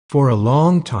For a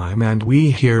long time and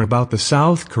we hear about the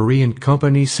South Korean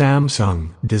company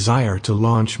Samsung desire to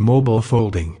launch mobile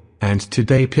folding, and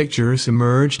today pictures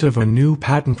emerged of a new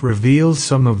patent reveals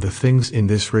some of the things in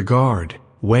this regard,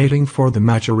 waiting for the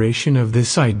maturation of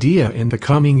this idea in the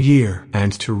coming year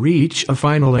and to reach a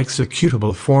final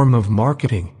executable form of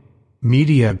marketing.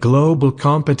 Media global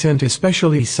competent,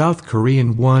 especially South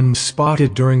Korean ones,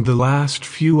 spotted during the last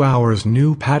few hours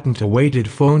new patent-awaited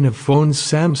phone of phones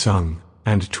Samsung,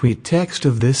 and tweet text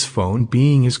of this phone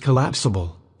being is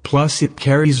collapsible, plus it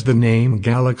carries the name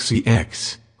Galaxy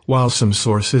X, while some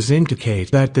sources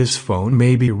indicate that this phone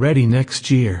may be ready next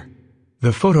year.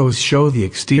 The photos show the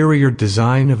exterior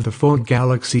design of the phone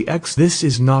Galaxy X. This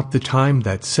is not the time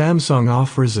that Samsung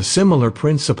offers a similar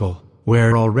principle,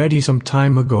 where already some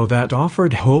time ago that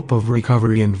offered hope of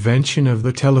recovery invention of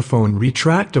the telephone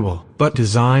retractable, but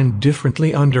designed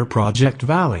differently under Project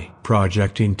Valley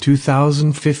project in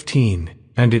 2015,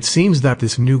 and it seems that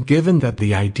this new given that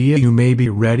the idea you may be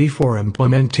ready for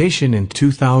implementation in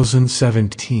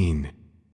 2017.